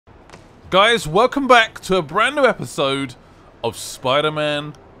Guys, welcome back to a brand new episode of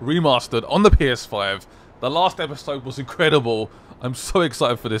Spider-Man Remastered on the PS5. The last episode was incredible. I'm so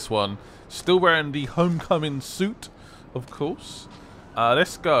excited for this one. Still wearing the homecoming suit, of course.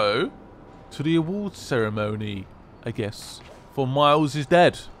 Let's go to the awards ceremony, I guess, for Miles is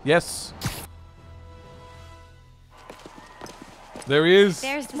Dead. Yes. There he is.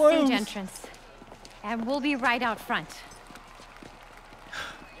 There's the Miles. stage entrance. And we'll be right out front.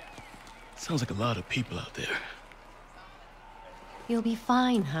 Sounds like a lot of people out there. You'll be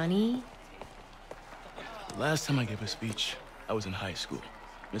fine, honey. The last time I gave a speech, I was in high school.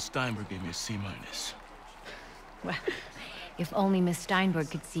 Miss Steinberg gave me a C-. Well, if only Miss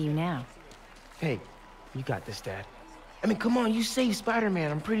Steinberg could see you now. Hey, you got this, Dad. I mean, come on, you saved Spider-Man.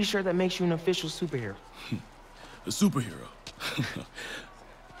 I'm pretty sure that makes you an official superhero. A superhero.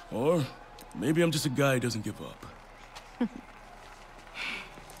 Or maybe I'm just a guy who doesn't give up.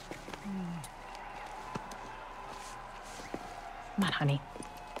 Come on, honey.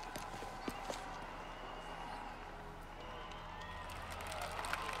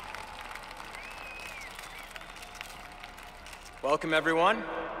 Welcome, everyone.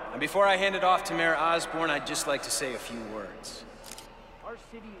 And before I hand it off to Mayor Osborn, I'd just like to say a few words.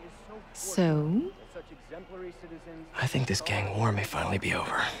 So? I think this gang war may finally be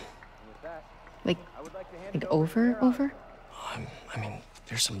over. Like over? I mean,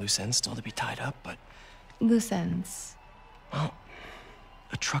 there's some loose ends still to be tied up, but... Loose ends. Well,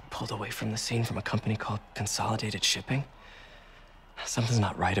 a truck pulled away from the scene from a company called Consolidated Shipping. Something's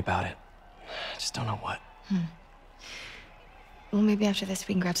not right about it. I just don't know what. Well, maybe after this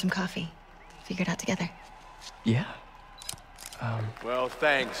we can grab some coffee. Figure it out together. Yeah. Well,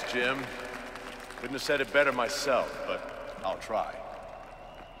 thanks, Jim. Couldn't have said it better myself, but I'll try.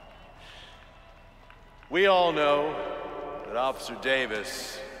 We all know that Officer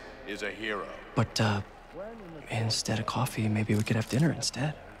Davis is a hero. But, instead of coffee, maybe we could have dinner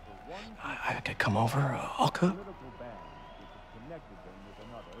instead. I could come over, I'll cook.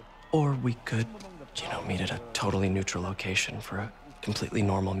 Or we could, meet at a totally neutral location for a completely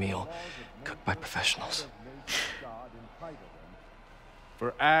normal meal, cooked by professionals.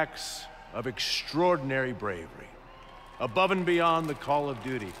 For acts of extraordinary bravery, above and beyond the call of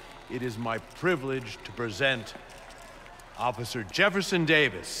duty, it is my privilege to present Officer Jefferson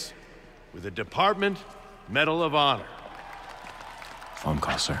Davis with the Department Medal of Honor. Phone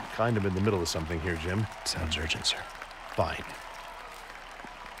call, sir. Kind of in the middle of something here, Jim. Sounds urgent, sir. Fine.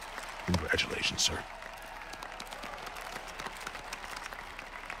 Congratulations, sir.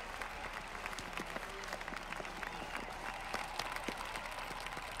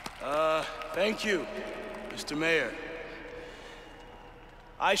 Thank you, Mr. Mayor.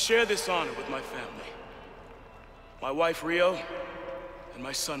 I share this honor with my family. My wife, Rio, and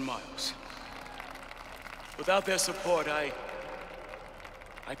my son, Miles. Without their support, I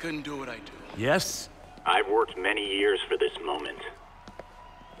couldn't do what I do. Yes? I've worked many years for this moment.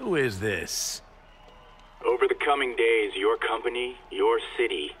 Who is this? Over the coming days, your company, your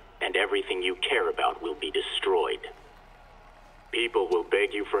city, and everything you care about will be destroyed. People will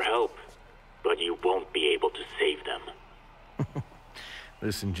beg you for help, but you won't be able to save them.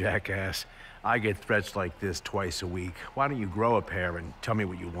 Listen, jackass, I get threats like this twice a week. Why don't you grow a pair and tell me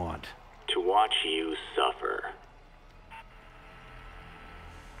what you want? To watch you suffer.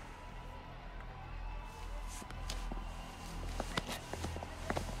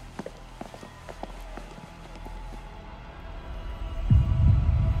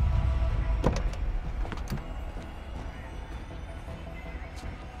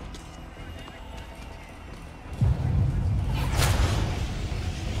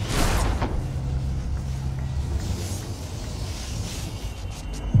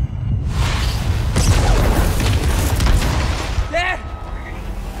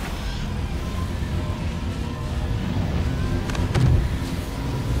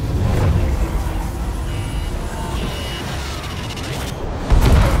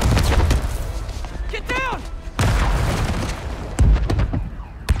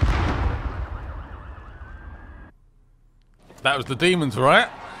 That was the demons, right?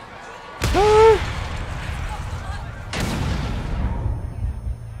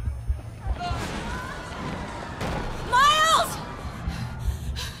 Miles!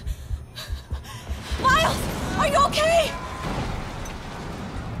 Miles! Are you okay?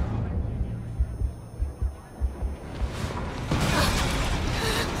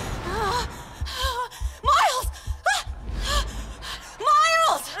 Miles!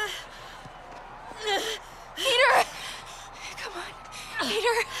 Miles! Peter! Come on.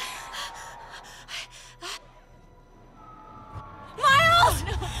 Peter!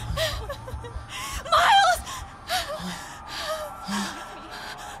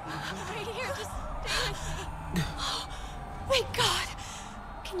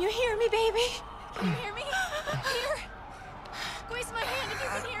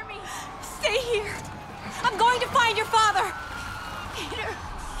 don't hear me. Stay here. I'm going to find your father. Peter.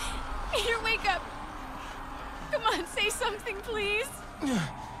 Peter, wake up. Come on, say something, please.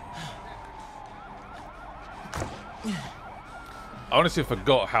 I honestly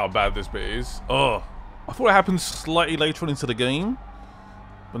forgot how bad this bit is. Oh, I thought it happened slightly later on into the game.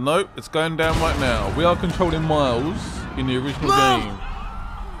 But nope, it's going down right now. We are controlling Miles in the original game.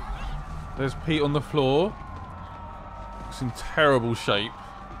 There's Pete on the floor. It's in terrible shape.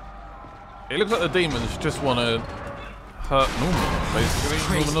 It looks like the demons just want to hurt Norman, basically.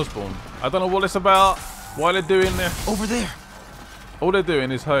 Norman Osborn. I don't know what it's about, why they're doing this. Over there. All they're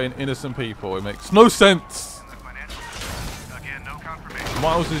doing is hurting innocent people. It makes no sense.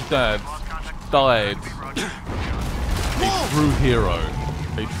 Miles' dad died. A true hero.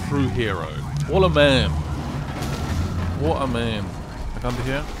 A true hero. What a man. What a man. Like under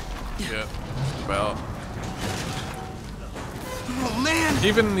here? Yeah, just about. Oh man!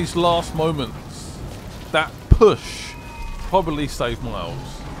 Even in these last moments, that push probably saved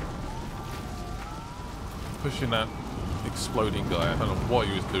Miles. Pushing that exploding guy. I don't know what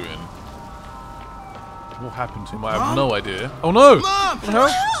he was doing. What happened to him? I have no idea. Oh no! Mom! What the hell?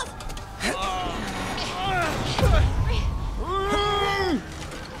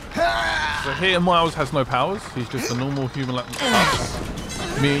 So here Miles has no powers. He's just a normal human like us.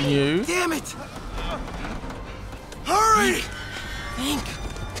 Me and you. Damn it! Hurry! Think.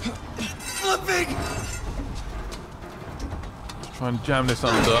 Flipping! Let's try and jam this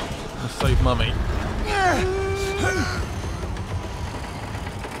under and save Mummy.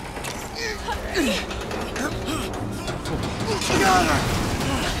 Got her!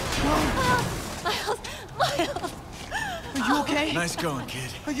 Miles. Are you okay? Nice going,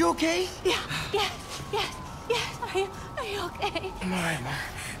 kid. Are you okay? Yeah, yes. Are you okay? I'm alright, Mom.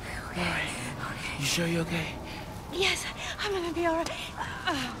 Alright. You sure you're okay? Yes, I'm gonna be alright.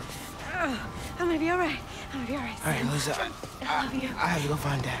 I'm gonna be alright. Alright, Lisa. I love you. I have to go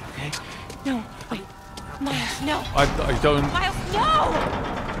find Dad, okay? No, wait. Miles, no. I don't Miles, no!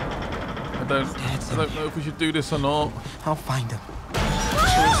 I don't know if we should do this or not. I'll find him.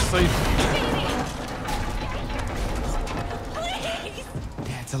 It's safe. Please!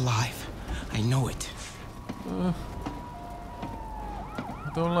 Dad's alive. I know it.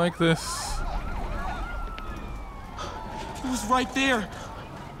 I don't like this. He was right there.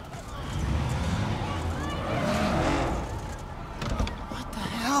 What the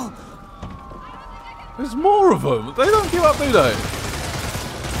hell? There's more of them. They don't give up, do they?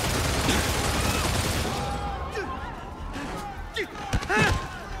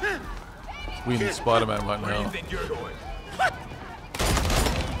 We need Spider-Man right now. Oh, he's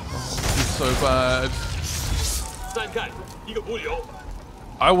so bad.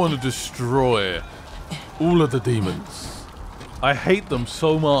 I want to destroy all of the demons. I hate them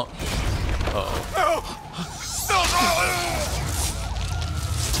so much. Uh-oh.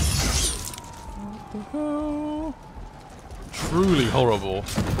 What the hell? Truly horrible.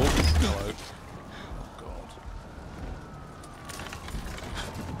 Oh, hello. Oh, God.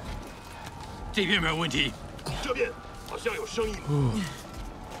 这边没有问题，这边好像有声音。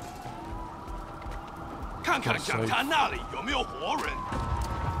看看讲坛那里有没有活人。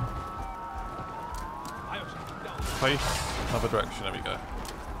还有什么？ Face another direction. There we go.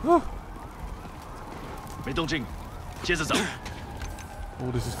 没动静，接着走。 Oh,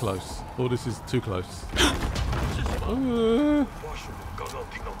 this is close. Oh, this is too close. 刚刚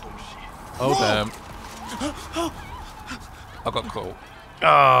听到东西。 Oh, damn. I got caught.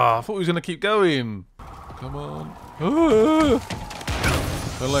 Ah, I thought he was going to keep going. Come on. Ah.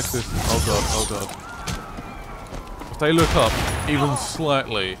 Don't like this. Oh, God. Oh, God. If they look up even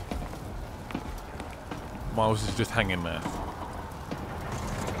slightly, Miles is just hanging there.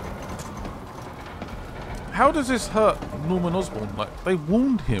 How does this hurt Norman Osborn? Like, they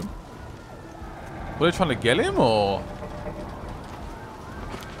warned him. Were they trying to get him, or...?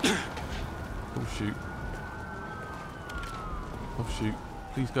 Oh, shoot. Oh, shoot.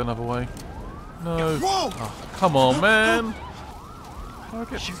 Please go another way. No. Oh, come on, man.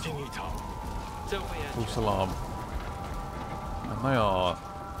 False alarm. And they are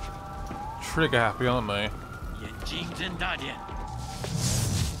trigger happy, aren't they? 眼睛睁大点。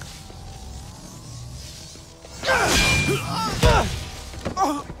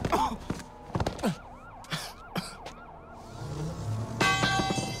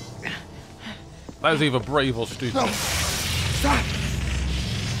 That is either brave or stupid. No. Stop.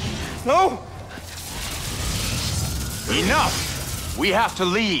 No. Enough. We have to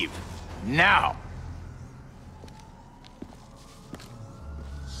leave now.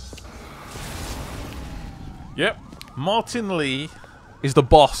 Yep. Martin Lee is the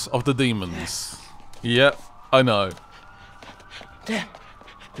boss of the demons. Yep, I know. Dad.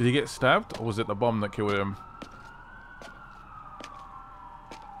 Did he get stabbed, or was it the bomb that killed him?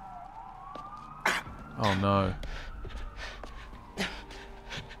 Oh no.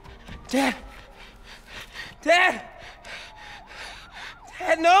 Dad! Dad!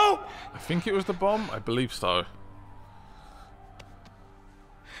 Dad, no! I think it was the bomb. I believe so.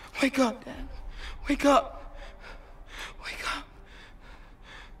 Wake up, Dad. Wake up. Wake up.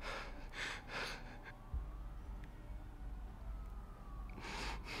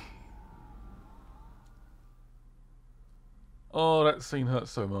 Oh, that scene hurts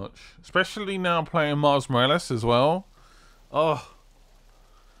so much. Especially now playing Miles Morales as well. Oh.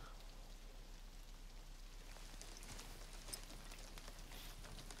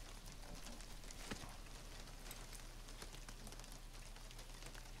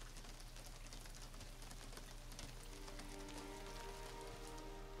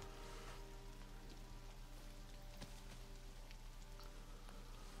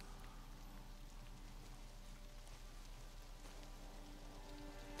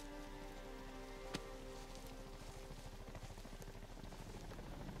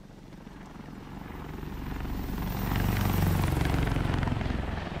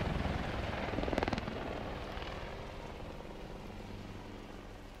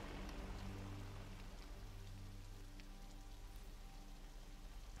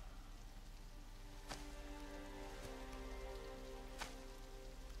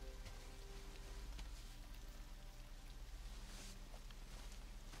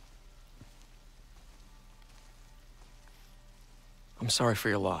 I'm sorry for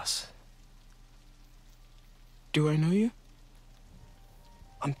your loss. Do I know you?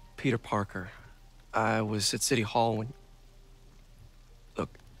 I'm Peter Parker. I was at City Hall when... Look,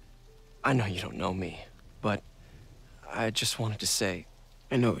 I know you don't know me, but I just wanted to say...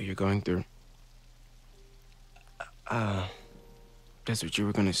 I know what you're going through. That's what you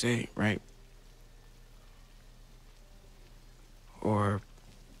were gonna say, right? Or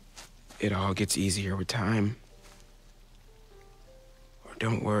it all gets easier with time. Or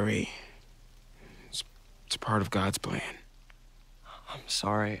don't worry. It's part of God's plan. I'm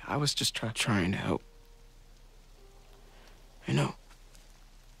sorry. I was just Trying to help. I know.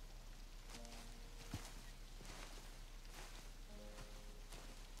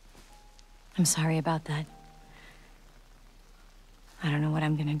 I'm sorry about that. I don't know what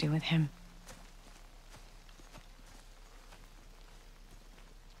I'm gonna do with him.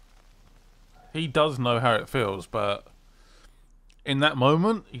 He does know how it feels, but in that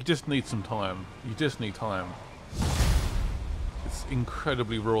moment, you just need some time. You just need time. It's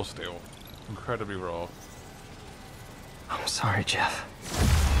incredibly raw still. Incredibly raw. I'm sorry, Jeff.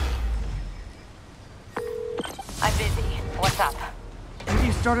 I'm busy. What's up? Have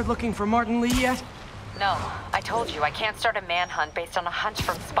you started looking for Martin Lee yet? No, I told you I can't start a manhunt based on a hunch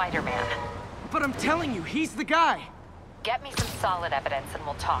from Spider-Man. But I'm telling you, he's the guy. Get me some solid evidence and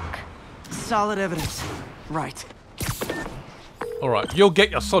we'll talk. Solid evidence. Right. Alright, you'll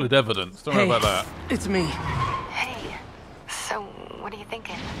get your solid evidence. Don't worry about that. It's me. Hey, so what are you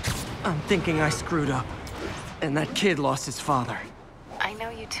thinking? I'm thinking I screwed up. And that kid lost his father. I know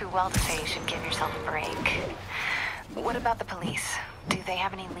you too well to say you should give yourself a break. What about the police? Do they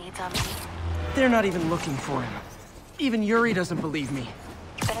have any leads on me? They're not even looking for him. Even Yuri doesn't believe me.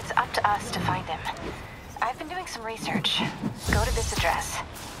 Then it's up to us to find him. I've been doing some research. Go to this address.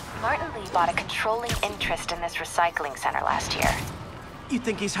 Martin Lee bought a controlling interest in this recycling center last year. You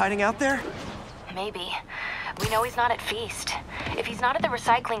think he's hiding out there? Maybe. We know he's not at Feast. If he's not at the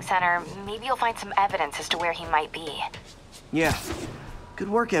recycling center, maybe you'll find some evidence as to where he might be. Yeah. Good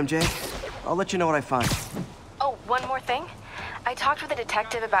work, MJ. I'll let you know what I find. Oh, one more thing. I talked with a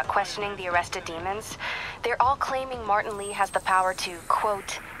detective about questioning the arrested demons. They're all claiming Martin Lee has the power to,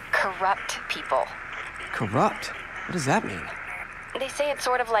 quote, corrupt people. Corrupt? What does that mean? They say it's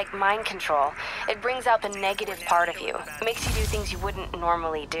sort of like mind control. It brings out the negative part of you. Makes you do things you wouldn't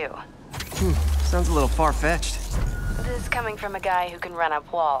normally do. Sounds a little far-fetched. This is coming from a guy who can run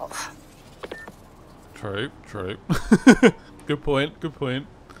up walls. True, true. Good point, good point.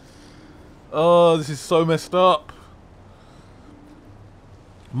 Oh, this is so messed up.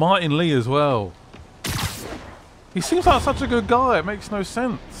 Martin Lee as well. He seems like such a good guy. It makes no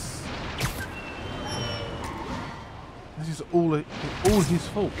sense. This is all his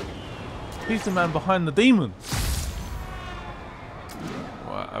fault. He's the man behind the demons.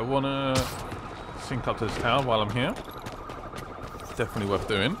 Right, I want to sync up to this tower while I'm here. Definitely worth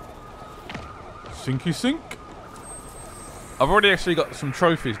doing. Syncy sync. I've already actually got some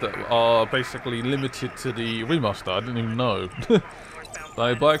trophies that are basically limited to the remaster. I didn't even know.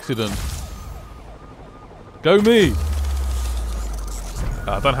 Died by accident. Go me!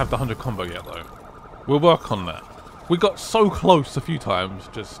 I don't have the 100 combo yet though. We'll work on that. We got so close a few times,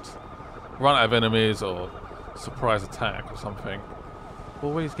 just run out of enemies or surprise attack or something.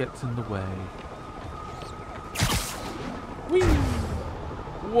 Always gets in the way. Whee!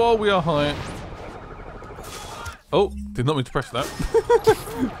 Whoa, we are high. Oh, did not mean to press that.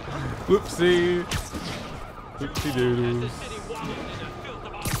 Whoopsie. Whoopsie doodles.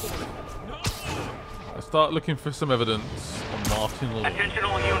 Let's start looking for some evidence on Martin Lee. Attention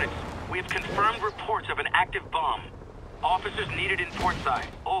all units. We have confirmed reports of an active bomb. Officers needed in portside.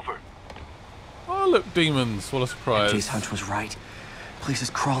 Over. Oh, look, demons. What a surprise. MJ's hunch was right. Place is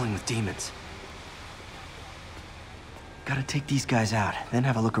crawling with demons. Gotta take these guys out, then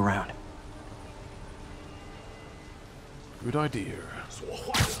have a look around. Good idea.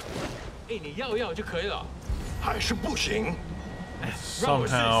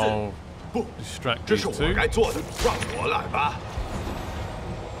 Somehow distract these two.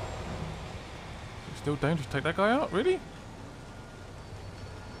 Still dangerous to take that guy out? Really?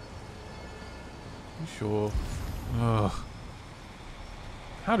 You sure? Ugh.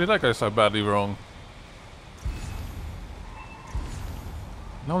 How did that go so badly wrong?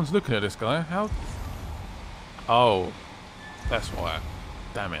 No one's looking at this guy. How? Oh. That's why.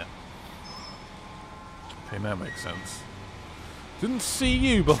 Damn it. Okay, that makes sense. Didn't see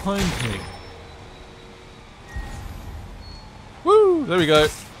you behind me. Woo! There we go.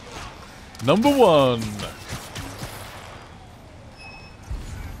 Number 1.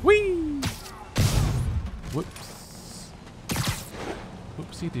 Whee! Whoops.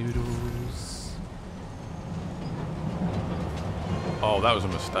 Whoopsie doodles. Oh, that was a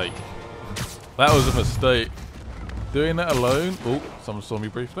mistake. That was a mistake. Doing that alone. Oh, someone saw me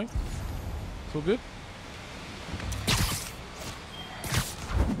briefly. It's all good.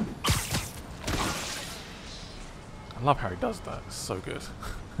 I love how he does that. It's so good.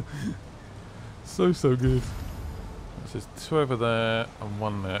 So good. There's 2 over there and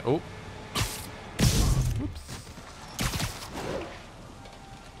 1 there. Oh. Whoops.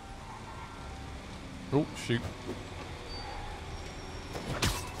 Oh, shoot.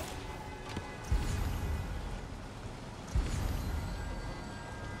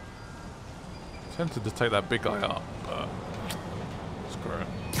 Tempted to take that big guy up, but screw it.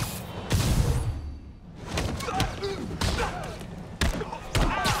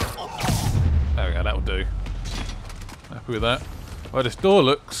 There we go, that'll do. Happy with that. Well, this door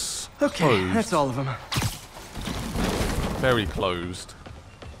looks closed. That's all of them. Very closed.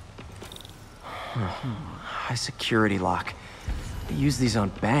 High security lock. They use these on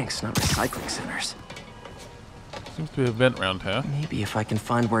banks, not recycling centers. Seems to be a vent around here. Maybe if I can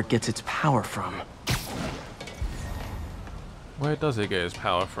find where it gets its power from. Where does it get its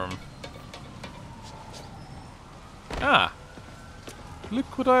power from? Ah!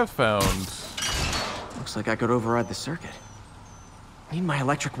 Look what I've found. Looks like I could override the circuit. Need my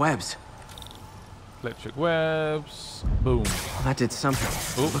electric webs. Electric webs. Boom. Well, that did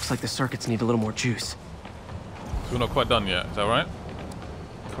something. Ooh. Looks like the circuits need a little more juice. So we're not quite done yet, is that right?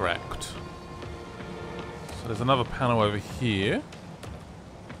 Correct. So there's another panel over here.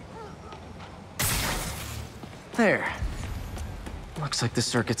 There. Looks like the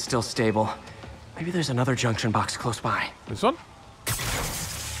circuit's still stable. Maybe there's another junction box close by. This one?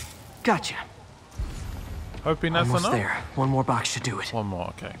 Gotcha. Hoping that's Almost enough. there. One more box should do it. One more,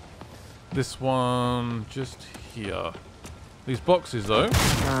 okay. This one just here. These boxes, though,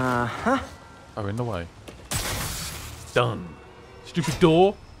 are in the way. Done. Stupid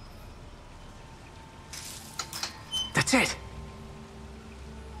door. That's it.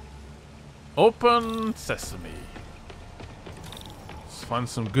 Open sesame. Let's find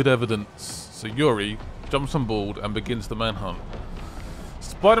some good evidence. So Yuri jumps on board and begins the manhunt.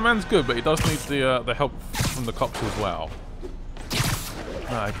 Spider-Man's good, but he does need the help from the cops as well.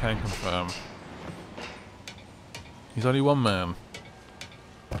 I can confirm. He's only one man.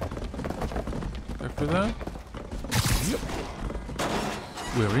 Go through there. Yep.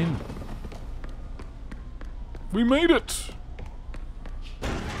 We're in. We made it!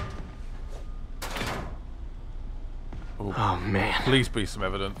 Oh man. Please be some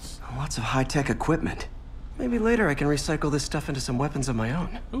evidence. Lots of high-tech equipment. Maybe later I can recycle this stuff into some weapons of my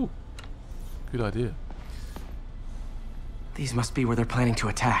own. Ooh. Good idea. These must be where they're planning to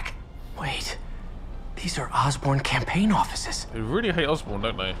attack. Wait. These are Osborn campaign offices. They really hate Osborn,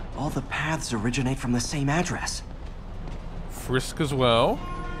 don't they? All the paths originate from the same address. Frisk as well.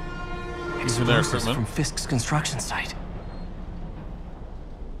 Using their Explosives equipment. from Fisk's construction site.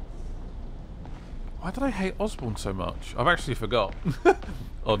 Why did I hate Osborn so much? I've actually forgot.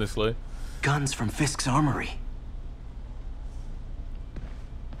 Honestly. Guns from Fisk's armory.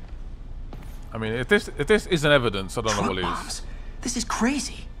 I mean, if this isn't evidence, I don't know what it is. This is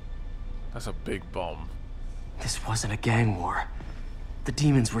crazy. That's a big bomb. This wasn't a gang war. The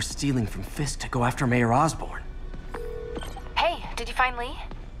demons were stealing from Fisk to go after Mayor Osborn. Hey, did you find Lee?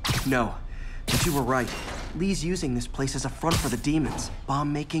 No, but you were right. Lee's using this place as a front for the demons.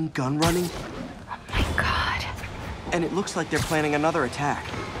 Bomb making, gun running. Oh my god. And it looks like they're planning another attack.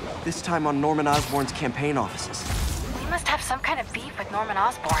 This time on Norman Osborn's campaign offices. We must have some kind of beef with Norman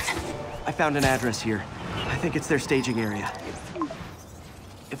Osborn. I found an address here. I think it's their staging area.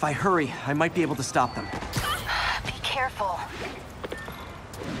 If I hurry, I might be able to stop them. Be careful.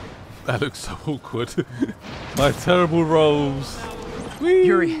 That looks so awkward. My terrible rolls. Whee!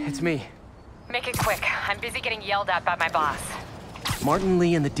 Yuri, it's me. Make it quick. I'm busy getting yelled at by my boss. Martin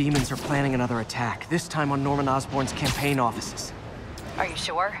Lee and the demons are planning another attack, this time on Norman Osborn's campaign offices. Are you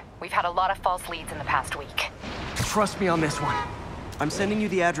sure? We've had a lot of false leads in the past week. Trust me on this one. I'm sending you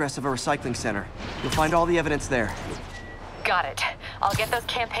the address of a recycling center. You'll find all the evidence there. Got it. I'll get those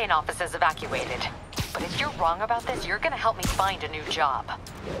campaign offices evacuated. But if you're wrong about this, you're gonna help me find a new job.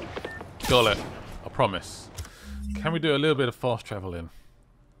 Got it. I promise. Can we do a little bit of fast traveling?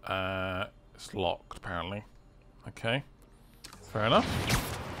 It's locked, apparently. Okay. Fair enough.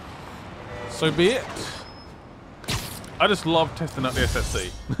 So be it. I just love testing out the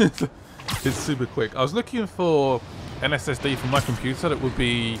SSD. It's super quick. I was looking for an SSD for my computer that would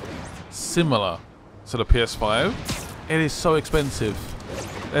be similar to the PS5. It is so expensive.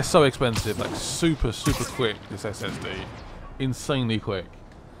 They're so expensive. Like super, super quick, this SSD. Insanely quick.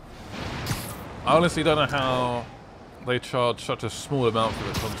 I honestly don't know how they charge such a small amount for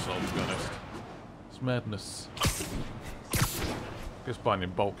the console, to be honest. It's madness. I guess buying in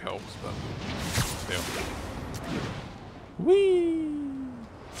bulk helps, but still. Whee!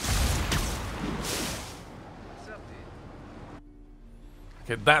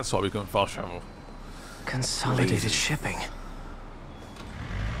 Okay, that's why we couldn't fast travel. Consolidated shipping.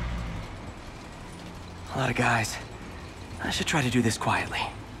 A lot of guys. I should try to do this quietly.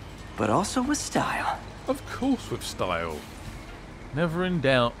 But also with style. Of course with style. Never in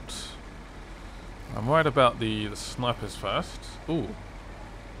doubt. I'm worried about the snipers first. Ooh.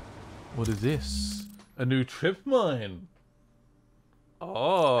 What is this? A new trip mine.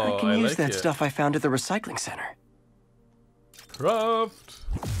 Oh, I can use like that it. stuff I found at the recycling center. Craft.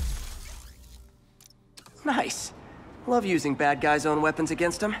 Nice. Love using bad guys' own weapons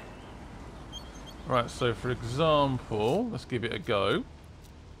against them. Right, so for example, let's give it a go.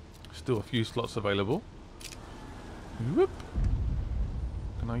 Still a few slots available. Whoop.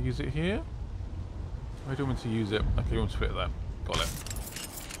 Can I use it here? Where do you want me to use it? Okay, you want to fit that. Got it.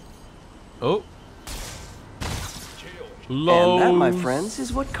 Oh. Loads. And that, my friends,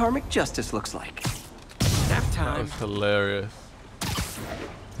 is what karmic justice looks like. Nap time. That was hilarious.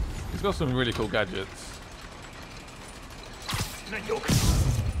 He's got some really cool gadgets. I've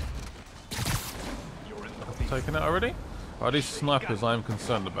taken it already? Right, these snipers I'm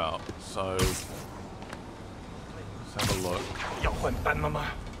concerned about, so let's have a look.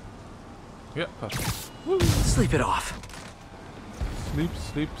 Yep, perfect. Woo. Sleep it off. Sleep,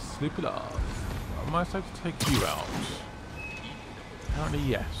 sleep, sleep it off. Am I supposed to take you out? Apparently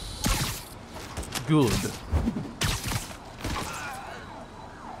yes. Good.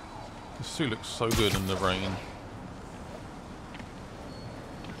 The suit looks so good in the rain.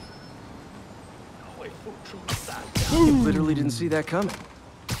 You literally didn't see that coming.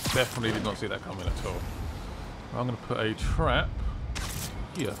 Definitely did not see that coming at all. I'm going to put a trap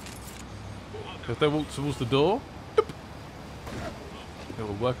here. If they walk towards the door, it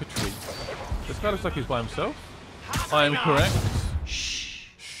will work a treat. This guy looks like he's by himself. I am correct. Shh.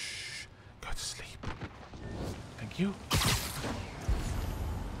 Shh. Go to sleep. Thank you.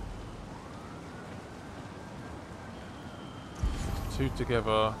 Two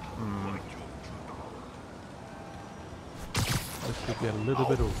together. This could get a little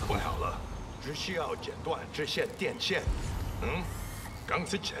bit awkward.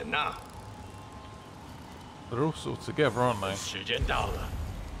 They're all sort of together, aren't they?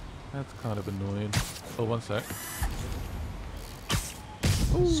 That's kind of annoying. Oh, one sec.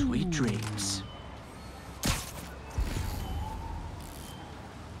 Ooh. Sweet dreams.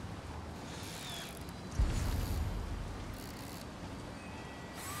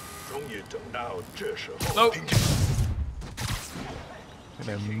 Nope. I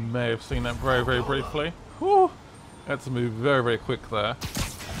think they may have seen that very, very briefly. Whew. Had to move very, very quick there.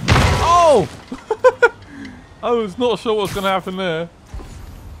 Oh! I was not sure what was going to happen there.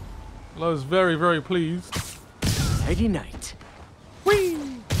 I was very, very pleased. Nighty night. Whee!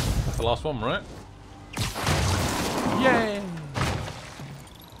 That's the last one, right? Yay!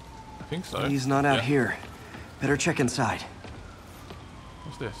 I think so. He's not out here. Better check inside.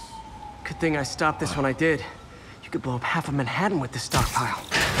 What's this? Good thing I stopped this when I did. You could blow up half of Manhattan with this stockpile.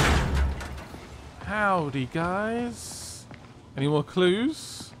 Howdy, guys. Any more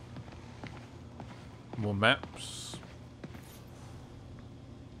clues? More maps.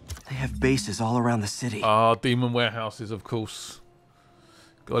 They have bases all around the city. Ah, demon warehouses, of course.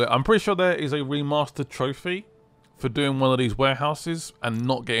 Got it. I'm pretty sure there is a remastered trophy for doing one of these warehouses and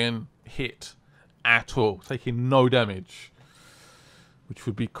not getting hit at all, taking no damage, which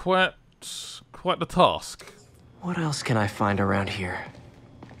would be quite the task. What else can I find around here?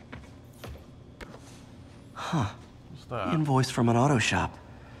 Huh. What's that? Invoice from an auto shop.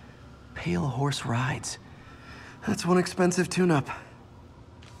 Pale Horse Rides. That's one expensive tune-up.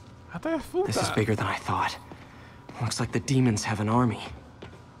 How'd they afford that? This is bigger than I thought. Looks like the demons have an army.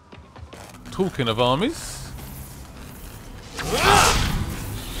 Talking of armies,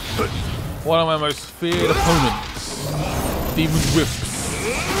 one of my most feared opponents, Demon Whips.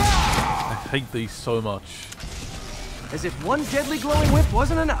 I hate these so much. As if one deadly glowing whip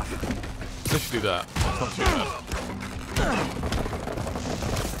wasn't enough. Let's do that. That's not too bad.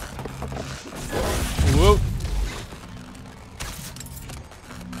 Whoa.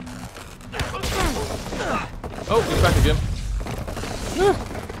 Oh, he's back again.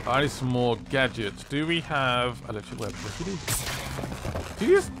 I need some more gadgets. Do we have electric web? Yes, we do. Do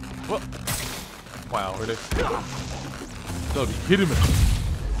you just... What? Wow, really? Don't be kidding me.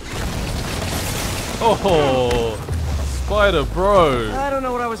 Oh, Spider Bro. I don't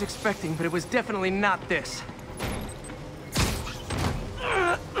know what I was expecting, but it was definitely not this.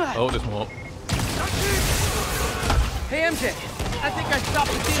 Oh, there's more. Hey, MJ. I think I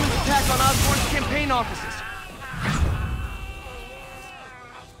stopped the demon's attack on Osborn's campaign offices.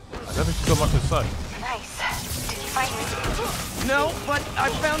 I don't think she's got much to say. Nice. Did you find me? No, but I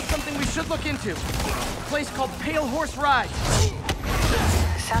found something we should look into. A place called Pale Horse Rides.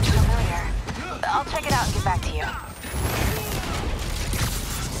 Sounds familiar. I'll check it out and get back to you.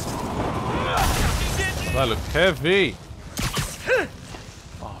 That looks heavy.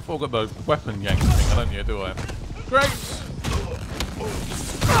 Oh, I forgot the weapon yank thing. I don't need, do I? Great.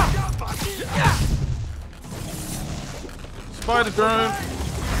 Spider drone.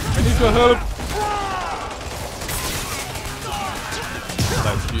 I need your help.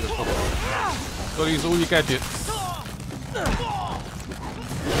 That's beautiful. Gotta use all your gadgets.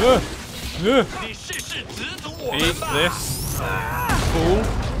 Eat this. Cool.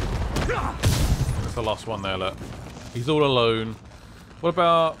 That's the last one there, look. He's all alone. What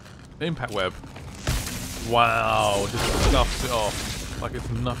about the impact web? Wow, just stuffs it off like it's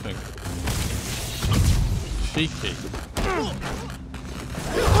nothing. Cheeky.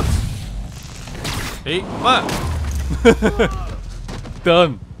 Eat that.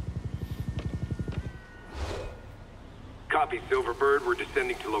 Done. Copy, Silverbird. We're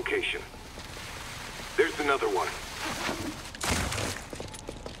descending to location. There's another one.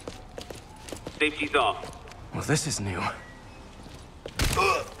 Safety's off. Well, this is new.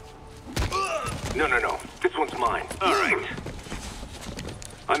 No. This one's mine. All right.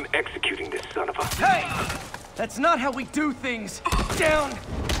 I'm executing this son of a... Hey! That's not how we do things. Down!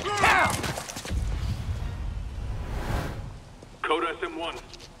 Down! Code SM1.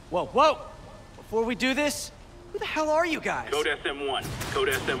 Whoa! Before we do this, who the hell are you guys? Code SM1. Code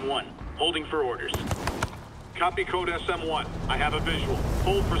SM1. Holding for orders. Copy Code SM1. I have a visual.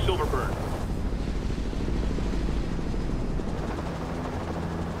 Hold for Silverbird.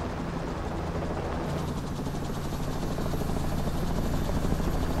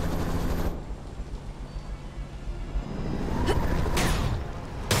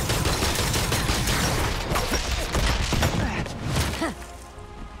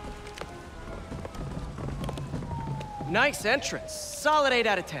 Nice entrance. Solid 8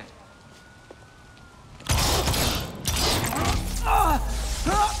 out of 10.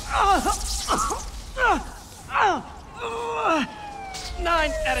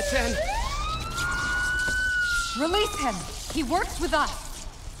 9 out of 10. Release him. He works with us.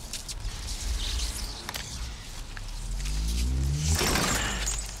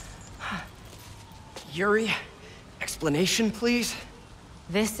 Yuri, explanation, please?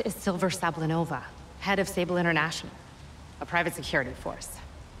 This is Silver Sablinova, head of Sable International, a private security force.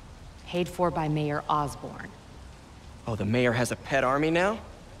 Paid for by Mayor Osborn. Oh, the mayor has a pet army now?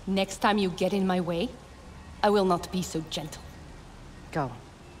 Next time you get in my way, I will not be so gentle. Go.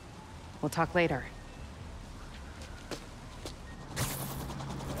 We'll talk later.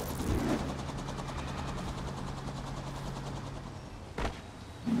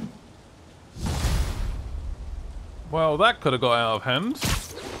 Well, that could have got out of hand.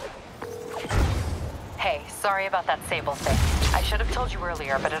 Hey, sorry about that Sable thing. I should have told you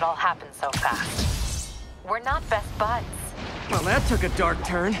earlier, but it all happened so fast. We're not best buds. Well, that took a dark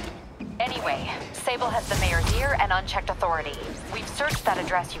turn. Anyway, Sable has the mayor's ear and unchecked authority. We've searched that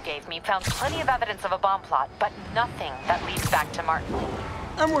address you gave me, found plenty of evidence of a bomb plot, but nothing that leads back to Martin Lee.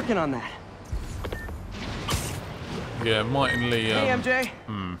 I'm working on that. Yeah, Martin Lee. Hey,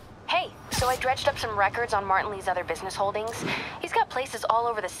 MJ. Hey, so I dredged up some records on Martin Lee's other business holdings. He's got places all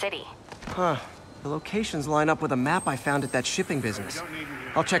over the city. Huh. The locations line up with a map I found at that shipping business.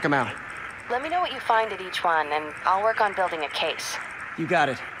 I'll check them out. Let me know what you find at each one, and I'll work on building a case. You got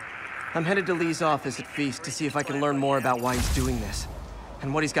it. I'm headed to Lee's office at Feast to see if I can learn more about why he's doing this.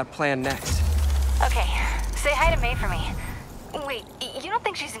 And what he's got planned next. Okay, say hi to May for me. Wait, you don't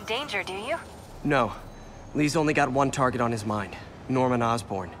think she's in danger, do you? No. Lee's only got one target on his mind. Norman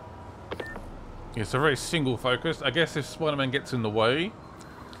Osborn. It's a very single focus. I guess if Spider-Man gets in the way,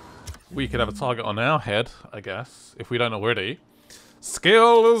 we could have a target on our head, I guess, if we don't already.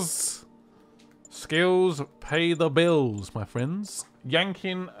 Skills! Skills pay the bills, my friends.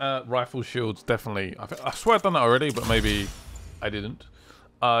 Yanking rifle shields, definitely. I swear I've done that already, but maybe I didn't.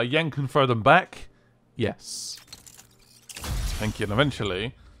 Yank and throw them back? Yes. Thank you. And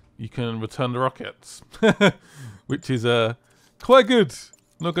eventually, you can return the rockets. Which is quite good,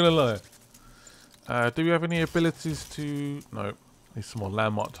 not gonna lie. Do we have any abilities to... No. Need some more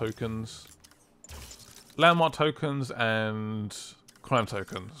landmark tokens. Landmark tokens and crime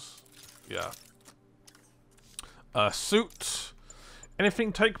tokens. Yeah. Suit.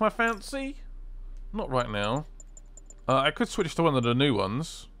 Anything take my fancy? Not right now. I could switch to one of the new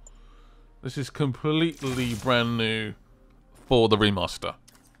ones. This is completely brand new for the remaster.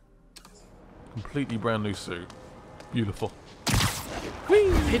 Completely brand new suit. Beautiful.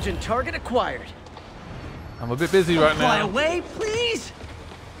 Whee! Pigeon target acquired. I'm a bit busy right now. Fly away, please!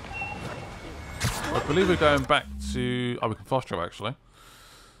 I believe we're going back to... Oh, we can fast travel, actually.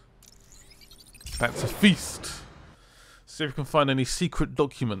 Back to Feast. See if we can find any secret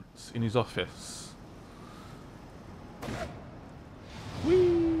documents in his office.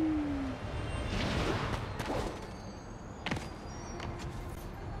 Whee!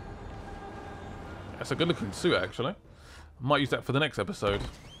 That's a good-looking suit, actually. I might use that for the next episode.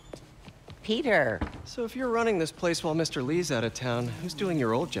 Peter. So if you're running this place while Mr. Lee's out of town, who's doing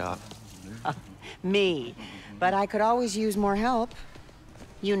your old job? Me. But I could always use more help.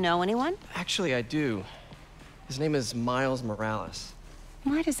 You know anyone? Actually, I do. His name is Miles Morales.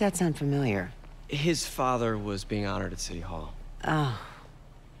 Why does that sound familiar? His father was being honored at City Hall. Oh.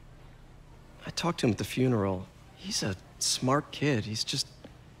 I talked to him at the funeral. He's a smart kid. He's just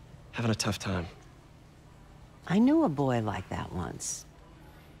having a tough time. I knew a boy like that once.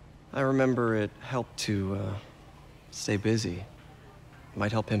 I remember it helped to stay busy.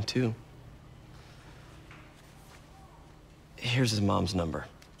 Might help him too. Here's his mom's number.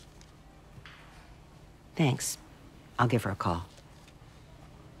 Thanks. I'll give her a call.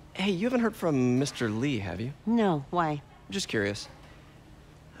 Hey, you haven't heard from Mr. Lee, have you? No, why? Just curious.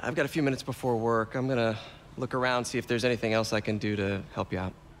 I've got a few minutes before work. I'm gonna look around, see if there's anything else I can do to help you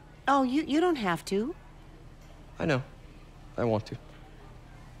out. Oh, you don't have to. I know. I want to.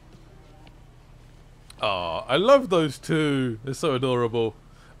 Oh, I love those two. They're so adorable.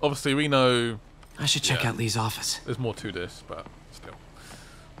 Obviously, we know... I should check out Lee's office. There's more to this, but still.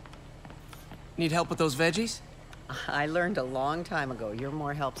 Need help with those veggies? I learned a long time ago you're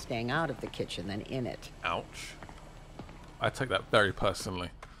more help staying out of the kitchen than in it. Ouch. I take that very personally.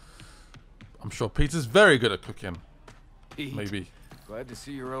 I'm sure Peter's very good at cooking. Pete, maybe. Glad to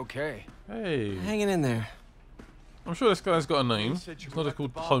see you're okay. Hey. Hanging in there. I'm sure this guy's got a name. It's not just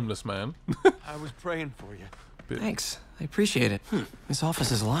called Homeless Man. I was praying for you. Thanks. I appreciate it. This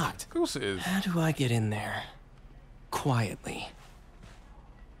office is locked. Of course it is. How do I get in there? Quietly.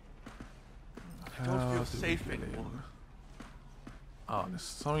 I don't feel safe anymore. Oh, there's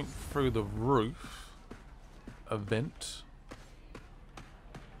something through the roof. A vent.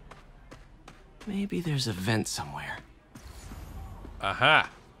 Maybe there's a vent somewhere. Aha!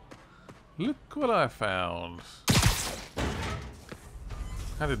 Look what I found.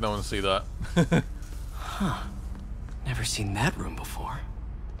 How did no one see that? Huh. Never seen that room before.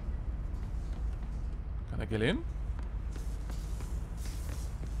 Can I get in?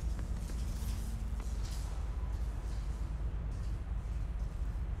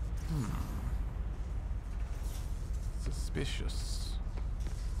 Suspicious.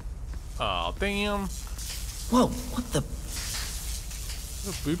 Oh, damn. Whoa, what the?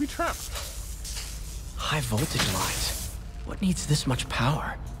 A booby trap. High voltage lines. What needs this much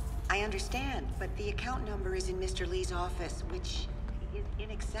power? I understand, but the account number is in Mr. Lee's office, which is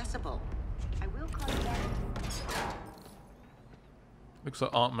inaccessible. I will call you back. Looks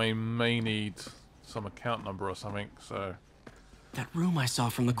like Aunt may need some account number or something, so... That room I saw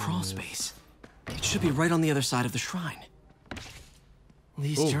from the crawl space. It should be right on the other side of the shrine.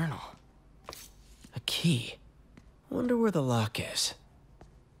 Lee's journal. A key. Wonder where the lock is.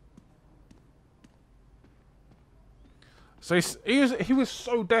 So he was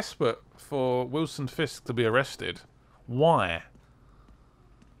so desperate for Wilson Fisk to be arrested. Why?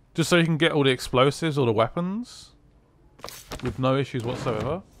 Just so he can get all the explosives or the weapons? With no issues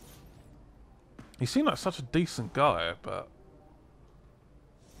whatsoever? He seemed like such a decent guy, but...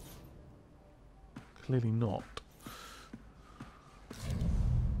 clearly not.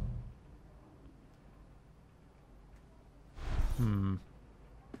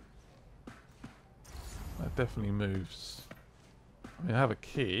 That definitely moves. I mean, I have a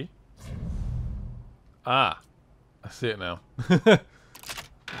key. Ah! I see it now.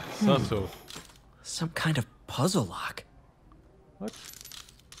 Subtle. Some kind of puzzle lock. What?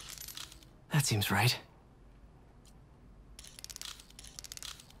 That seems right.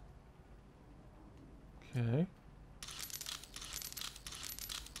 Okay.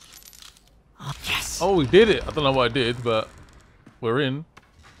 Oh, yes! Oh, we did it! I don't know what I did, but we're in.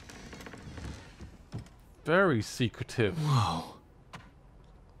 Very secretive. Whoa.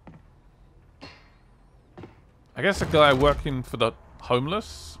 I guess a guy working for the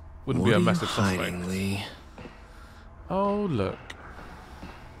homeless wouldn't be a massive suspect. Lee? Oh, look.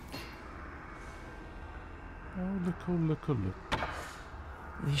 Oh, look, oh, look, oh, look.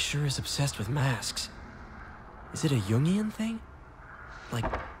 Lee sure is obsessed with masks. Is it a Jungian thing? Like,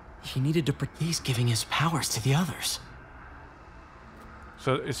 he needed to... He's giving his powers to the others.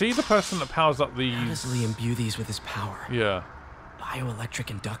 So, is he the person that powers up these... How does Lee imbue these with his power? Yeah.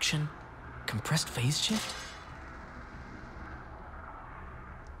 Bioelectric induction? Compressed phase shift?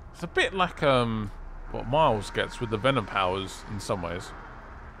 It's a bit like, what Miles gets with the Venom powers in some ways.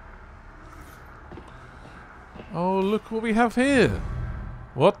 Oh, look what we have here.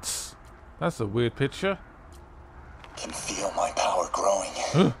 What? That's a weird picture. Can feel my power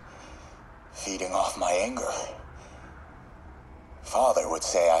growing. Feeding off my anger. Father would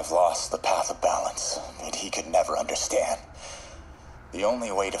say I've lost the path of balance, that he could never understand. The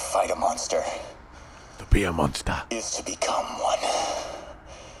only way to fight a monster... to be a monster. ...is to become one.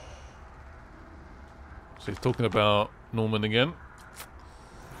 So he's talking about Norman again.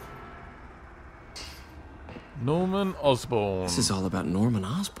 Norman Osborn. This is all about Norman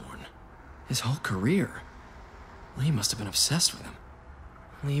Osborn. His whole career. Lee must have been obsessed with him.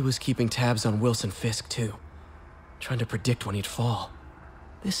 Lee was keeping tabs on Wilson Fisk, too. Trying to predict when he'd fall.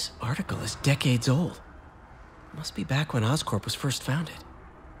 This article is decades old. Must be back when Oscorp was first founded.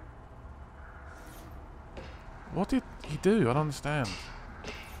 What did he do? I don't understand.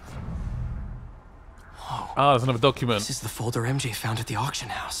 Ah, there's another document. This is the folder MJ found at the auction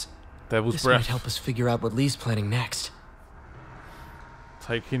house. Devil's This Breath. might help us figure out what Lee's planning next.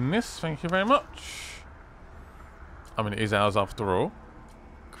 Taking this, thank you very much. I mean, it is ours after all.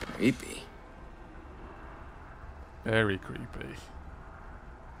 Creepy. Very creepy.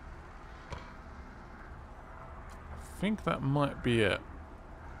 I think that might be it.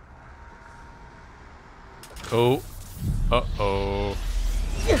 Oh. Uh-oh.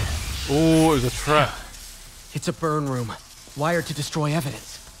 Oh, it was a trap. It's a burn room, wired to destroy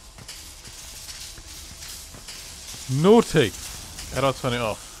evidence. Naughty. How do I turn it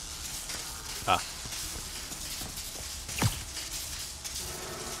off? Ah.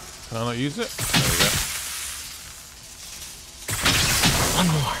 Can I not use it? There we go. One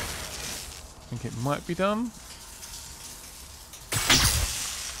more. I think it might be done.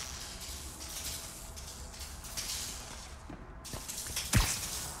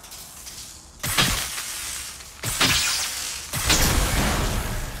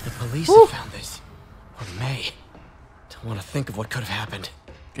 Police have found this. Or May. Don't want to think of what could have happened.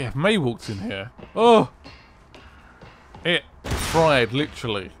 Yeah, if May walked in here. Oh! It fried,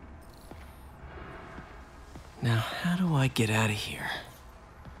 literally. Now, how do I get out of here?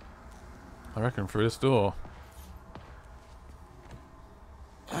 I reckon through this door.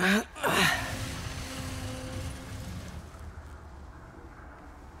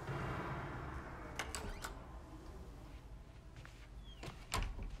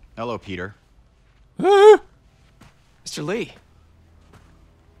 Hello, Peter. Mr. Lee.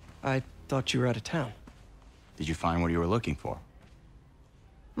 I thought you were out of town. Did you find what you were looking for?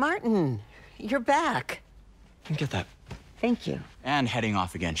 Martin, you're back. Get that. Thank you. And heading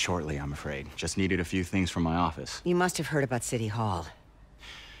off again shortly, I'm afraid. Just needed a few things from my office. You must have heard about City Hall.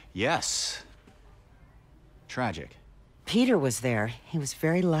 Yes. Tragic. Peter was there. He was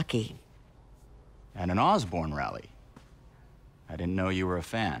very lucky. At an Osborn rally. I didn't know you were a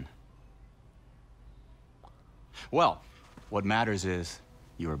fan. Well, what matters is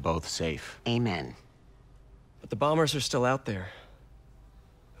you are both safe. Amen. But the bombers are still out there.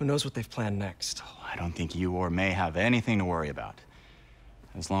 Who knows what they've planned next? Oh, I don't think you or May have anything to worry about.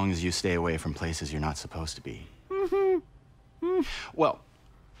 As long as you stay away from places you're not supposed to be. Well,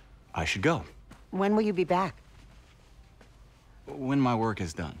 I should go. When will you be back? When my work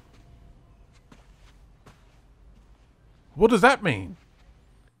is done. What does that mean?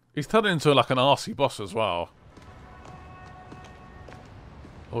 He's turned into like an arsey boss as well.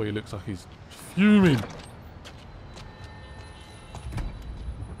 Oh, he looks like he's fuming.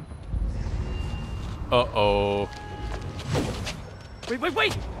 Uh-oh.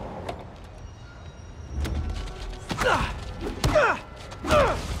 Wait!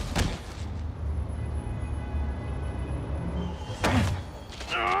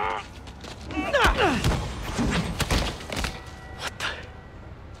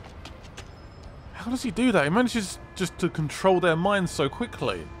 How does he do that? He manages just to control their minds so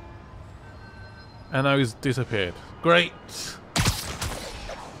quickly. And now he's disappeared. Great.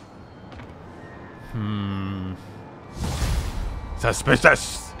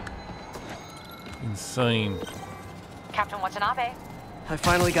 Suspicious. Insane. Captain Watanabe, I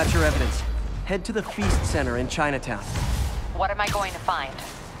finally got your evidence. Head to the Feast Center in Chinatown. what am I going to find?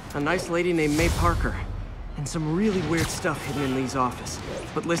 A nice lady named May Parker. And some really weird stuff hidden in Lee's office.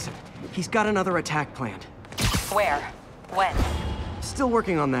 But listen, he's got another attack planned. Where? When? Still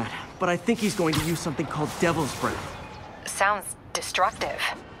working on that, but I think he's going to use something called Devil's Breath. Sounds destructive.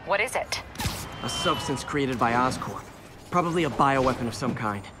 What is it? A substance created by Oscorp. Probably a bioweapon of some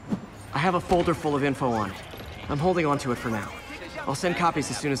kind. I have a folder full of info on it. I'm holding on to it for now. I'll send copies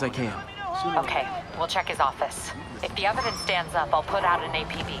as soon as I can. Okay, we'll check his office. If the evidence stands up, I'll put out an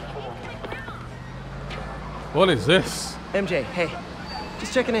APB. What is this? MJ, hey.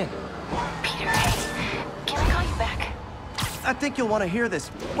 Just checking in. Peter, hey. Can I call you back? I think you'll want to hear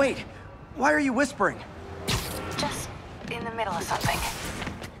this. Wait, why are you whispering? Just in the middle of something.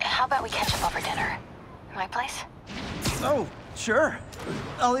 How about we catch up over dinner? My place? Oh, sure.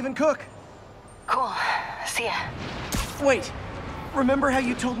 I'll even cook. Cool. See ya. Wait, remember how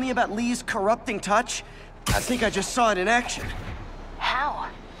you told me about Lee's corrupting touch? I think I just saw it in action. How?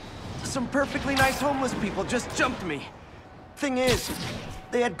 Some perfectly nice homeless people just jumped me. Thing is,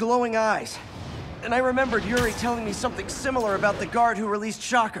 they had glowing eyes. And I remembered Yuri telling me something similar about the guard who released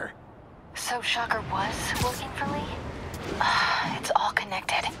Shocker. So Shocker was working for Lee? It's all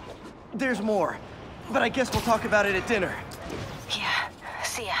connected. There's more, but I guess we'll talk about it at dinner. Yeah,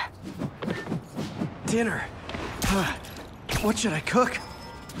 see ya. Dinner? What should I cook?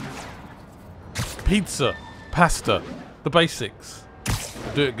 Pizza, pasta, the basics.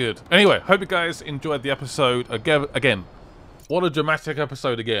 Do it good. Anyway, hope you guys enjoyed the episode. Again, what a dramatic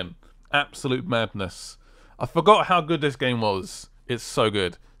episode again. Absolute madness. I forgot how good this game was. It's so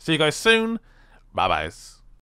good. See you guys soon. Bye-byes.